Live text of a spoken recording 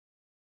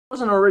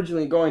Wasn't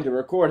originally going to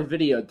record a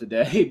video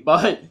today,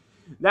 but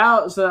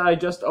now that I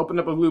just opened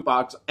up a loot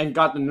box and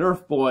got the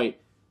nerfboy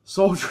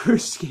soldier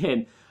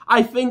skin,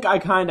 I think I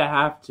kinda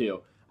have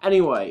to.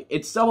 Anyway,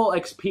 it's double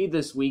XP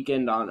this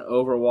weekend on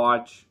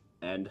Overwatch,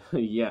 and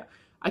yeah,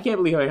 I can't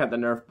believe I got the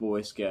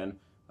nerfboy skin,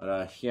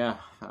 but yeah,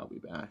 I'll be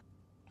back.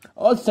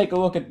 Let's take a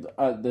look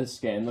at this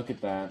skin. Look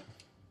at that.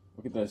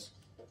 Look at this.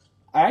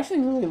 I actually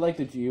really like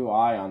the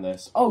GUI on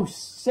this. Oh,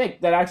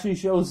 sick! That actually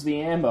shows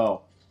the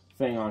ammo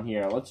thing on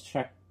here. Let's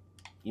check.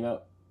 You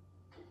know,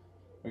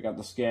 we got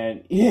the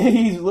skin.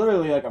 He's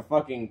literally like a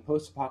fucking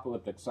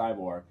post-apocalyptic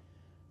cyborg.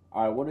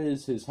 Alright, what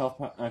is his health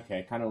pack?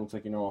 Okay, kind of looks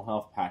like a normal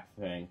health pack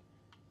thing.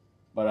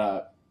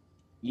 But,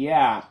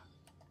 yeah.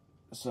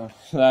 So,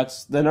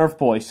 that's the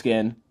nerfboy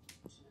skin.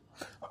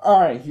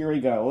 Alright, here we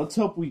go. Let's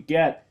hope we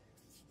get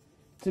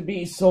to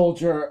be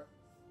soldier.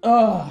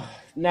 Ugh.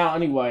 Now,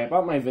 anyway,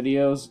 about my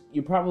videos,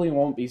 you probably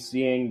won't be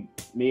seeing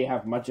me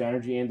have much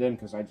energy in them,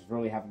 because I just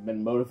really haven't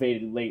been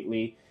motivated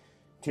lately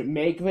to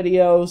make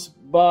videos,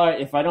 but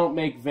if I don't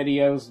make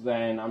videos,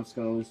 then I'm just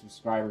gonna lose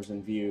subscribers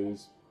and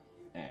views,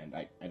 and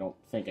I don't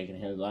think I can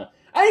handle that.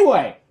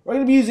 Anyway, we're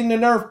gonna be using the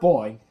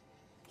nerfboy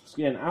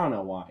skin. I don't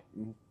know why.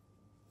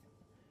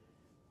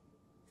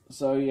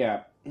 So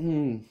yeah, I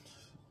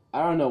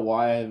don't know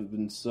why I've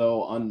been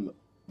so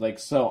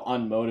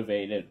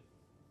unmotivated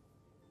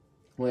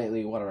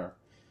lately. Whatever.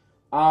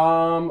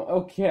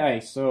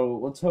 Okay, so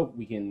let's hope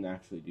we can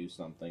actually do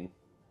something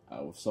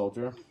with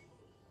soldier.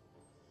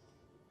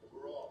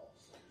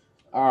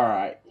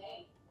 Alright.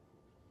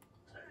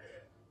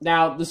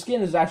 Now, the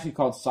skin is actually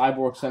called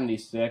Cyborg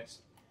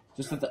 76,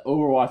 just that the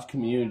Overwatch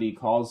community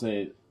calls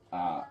it,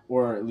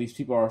 or at least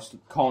people are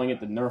calling it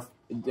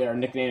they're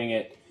nicknaming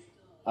it,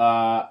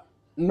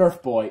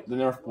 Nerfboy, the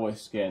Nerfboy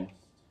skin.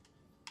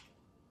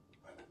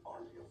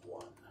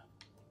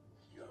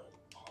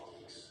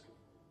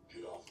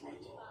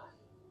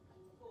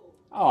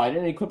 Oh, I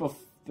didn't equip a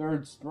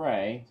third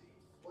spray.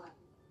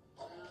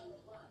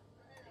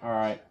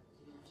 Alright.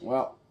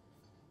 Well.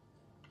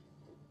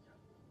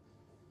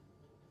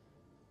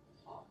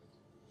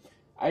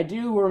 I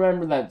do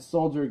remember that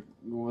Soldier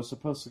was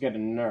supposed to get a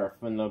nerf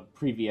in the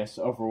previous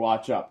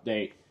Overwatch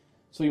update,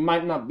 so he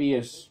might not be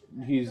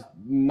he's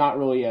not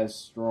really as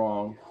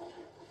strong.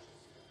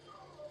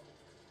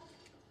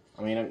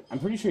 I mean, I'm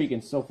pretty sure he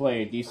can still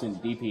play a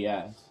decent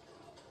DPS.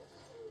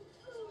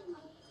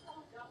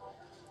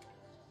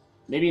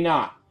 Maybe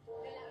not.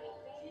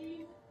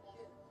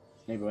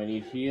 Maybe I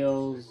need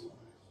heals.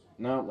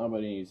 No,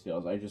 nobody needs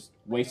heals. I just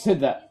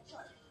wasted that.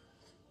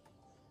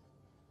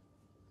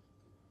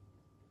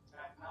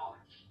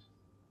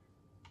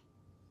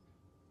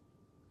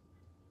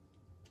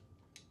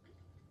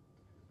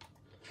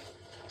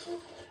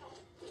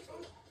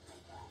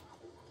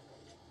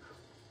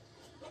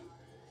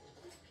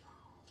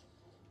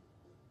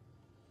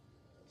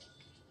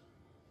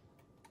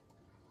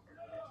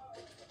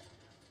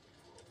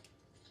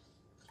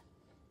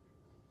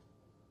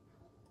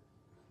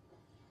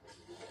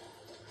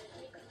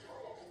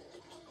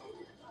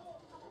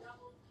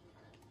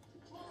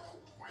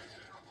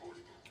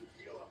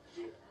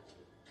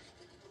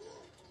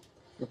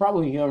 You're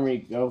probably hearing me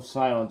go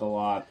silent a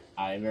lot.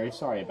 I'm very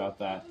sorry about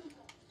that.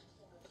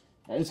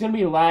 It's going to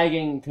be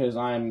lagging because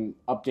I'm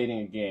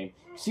updating a game.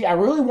 See, I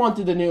really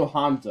wanted the new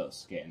Hanzo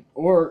skin,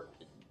 or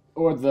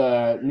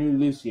the new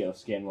Lucio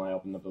skin when I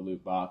opened up the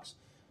loot box.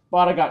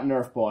 But I got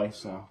Nerfboy,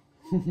 so...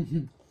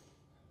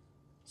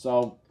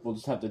 so, we'll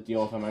just have to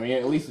deal with him. I mean,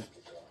 at least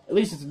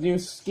it's a new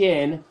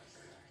skin,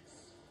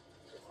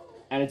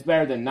 and it's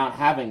better than not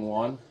having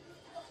one.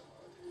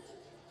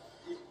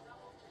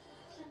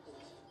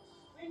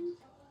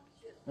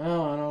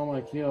 Oh, and all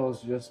my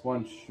kills just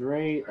went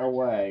straight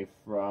away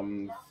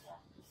from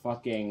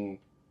fucking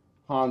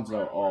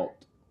Hanzo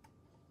ult.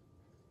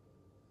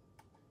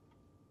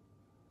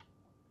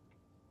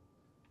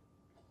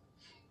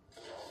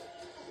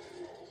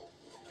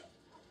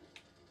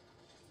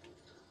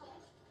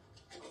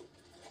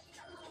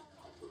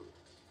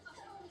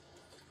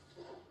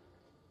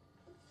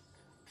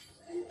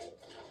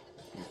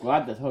 I'm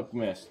glad that hook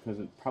missed, because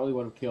it probably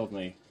would have killed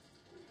me.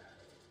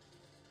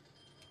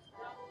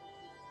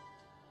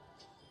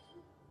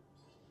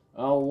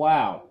 Oh,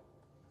 wow.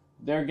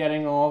 They're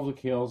getting all the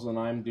kills, and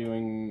I'm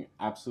doing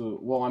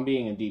well, I'm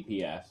being a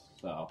DPS,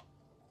 so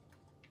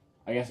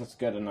I guess that's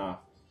good enough.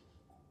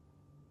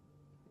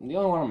 I'm the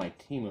only one on my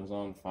team who's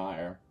on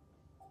fire.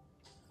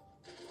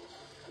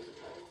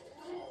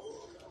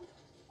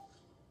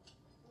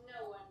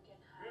 No one can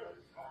hide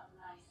from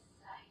my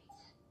sight.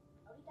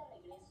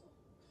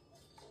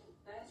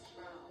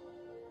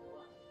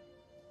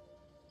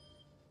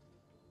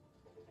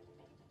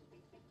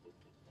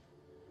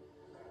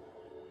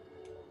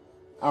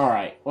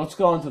 Alright, let's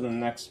go on to the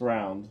next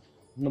round.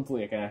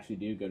 Hopefully I can actually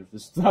do good with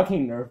this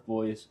fucking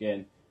nerfboy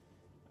skin.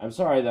 I'm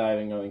sorry that I've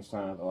been going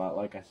silent a lot.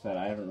 Like I said,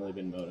 I haven't really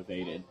been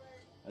motivated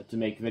to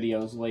make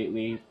videos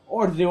lately,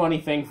 or to do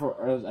anything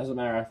as a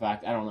matter of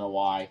fact. I don't know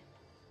why.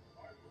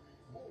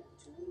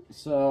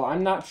 So,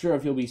 I'm not sure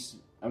if you'll be...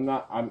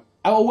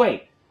 oh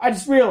wait! I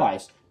just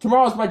realized!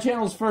 Tomorrow's my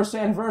channel's first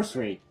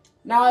anniversary.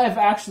 Now I have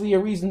actually a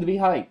reason to be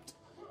hyped.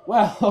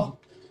 Well,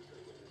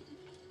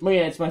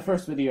 yeah, it's my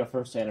first video,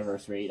 first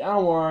anniversary.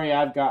 Don't worry,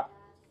 I've got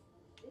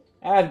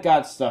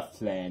stuff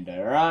planned,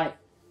 alright?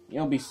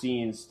 You'll be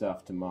seeing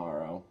stuff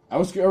tomorrow. I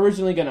was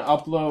originally going to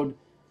upload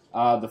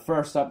the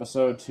first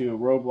episode to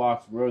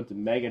Roblox Road to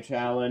Mega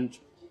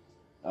Challenge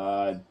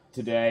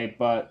today,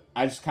 but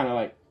I just kind of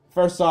like,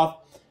 first off,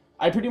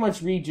 I pretty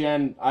much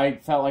regen. I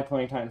felt like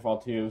playing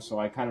Titanfall 2, so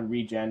I kind of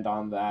regened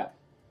on that.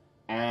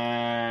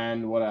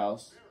 And what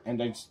else?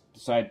 And I just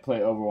decided to play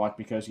Overwatch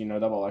because, you know,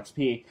 double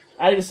XP.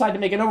 I decided to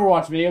make an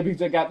Overwatch video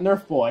because I got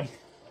nerfboy.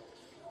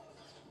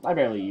 I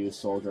barely use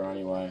Soldier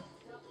anyway.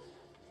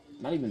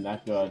 Not even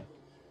that good.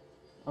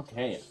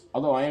 Okay,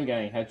 although I am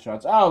getting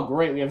headshots. Oh,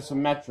 great, we have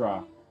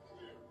Symmetra.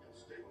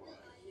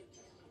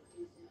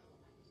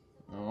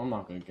 Oh, I'm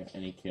not going to get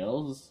any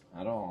kills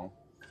at all.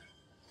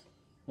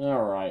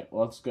 Alright,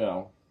 let's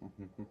go.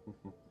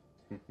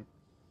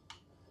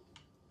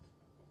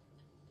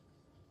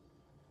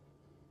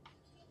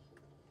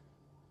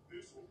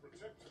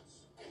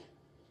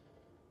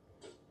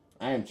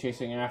 I am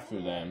chasing after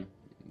them.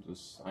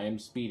 I am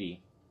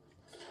speedy.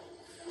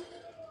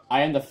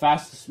 I am the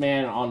fastest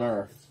man on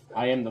Earth.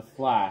 I am the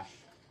Flash.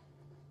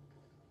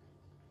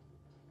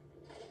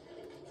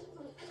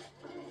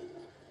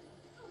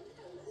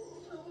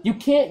 You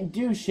can't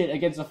do shit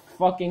against a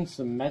fucking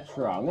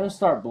Symmetra. I'm gonna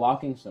start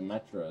blocking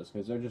Symmetras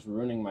because they're just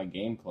ruining my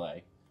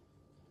gameplay.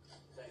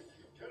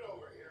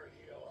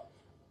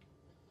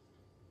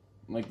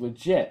 Like,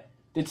 legit.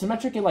 Did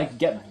Symmetra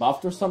get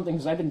buffed or something?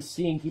 Because I've been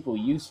seeing people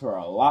use her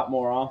a lot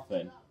more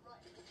often.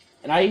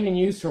 And I even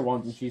used her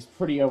once and she's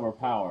pretty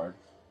overpowered.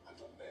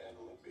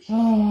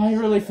 Oh, I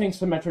really think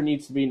Symmetra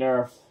needs to be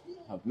nerfed.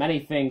 Many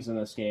things in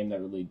this game that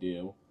really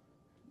do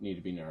need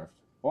to be nerfed.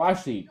 Well,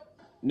 actually,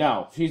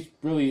 no. She's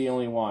really the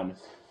only one.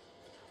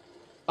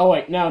 Oh,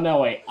 wait. No,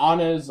 wait.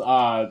 Anna's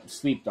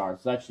sleep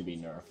darts. That should be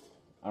nerfed.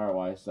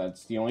 Otherwise,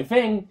 that's the only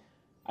thing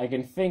I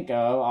can think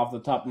of off the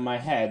top of my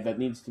head that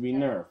needs to be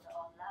nerfed.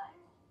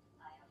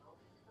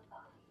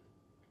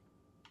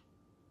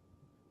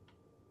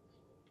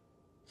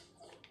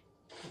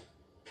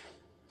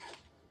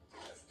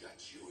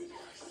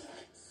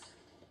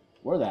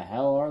 Where the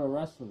hell are the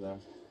rest of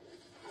them?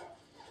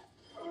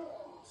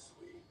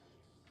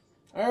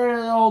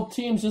 The whole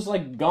team's just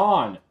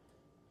gone.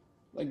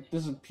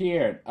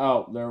 Disappeared.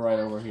 Oh, they're right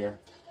over here.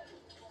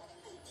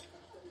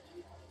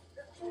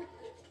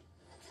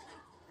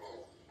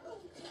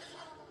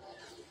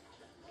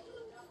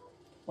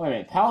 Wait a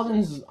minute,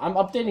 Paladins. I'm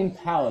updating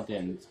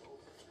Paladins.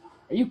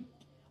 Are you.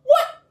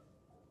 What?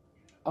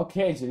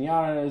 Okay,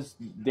 Zenyatta's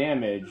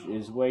damage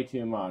is way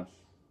too much.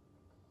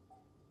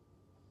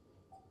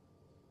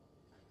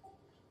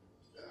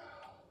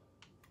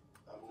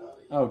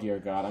 Oh dear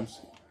God, I'm.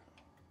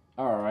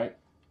 Alright.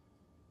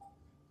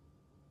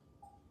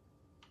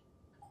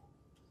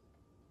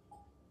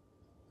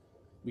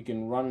 We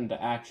can run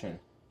into action.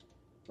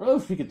 Or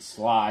if we could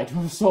slide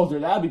with a soldier,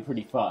 that'd be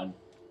pretty fun.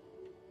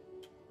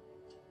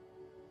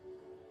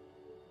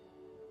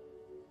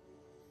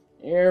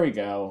 Here we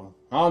go.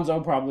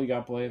 Hanzo probably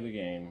got play of the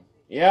game.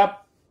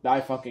 Yep,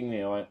 I fucking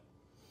knew it.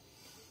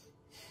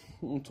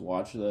 Let's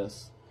watch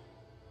this.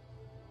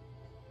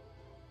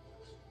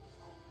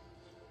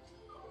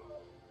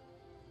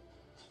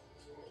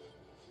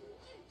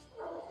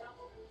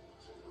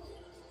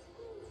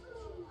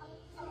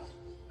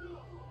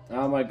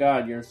 Oh my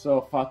God, you're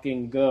so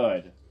fucking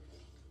good.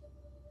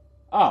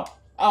 Oh,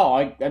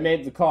 I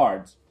made the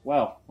cards.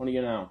 Well, what do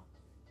you know?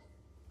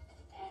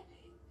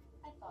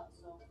 I thought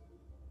so.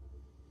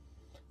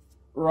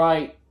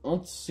 Right,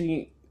 let's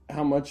see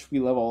how much we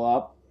level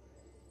up.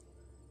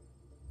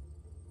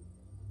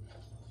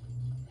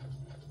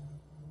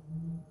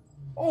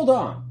 Hold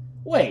on.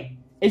 Wait,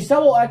 is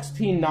double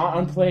XP not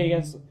on play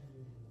against...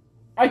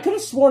 I could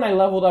have sworn I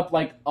leveled up,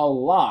 a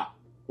lot.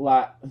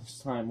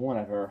 Last time,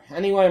 whatever.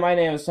 Anyway, my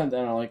name is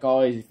Sentinel. Like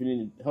always, if you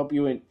need, hope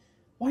you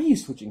why are you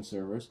switching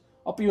servers?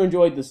 Hope you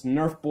enjoyed this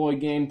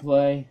nerfboy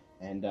gameplay,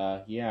 and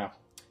yeah,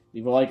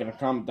 leave a like and a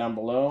comment down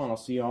below, and I'll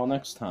see you all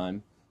next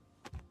time.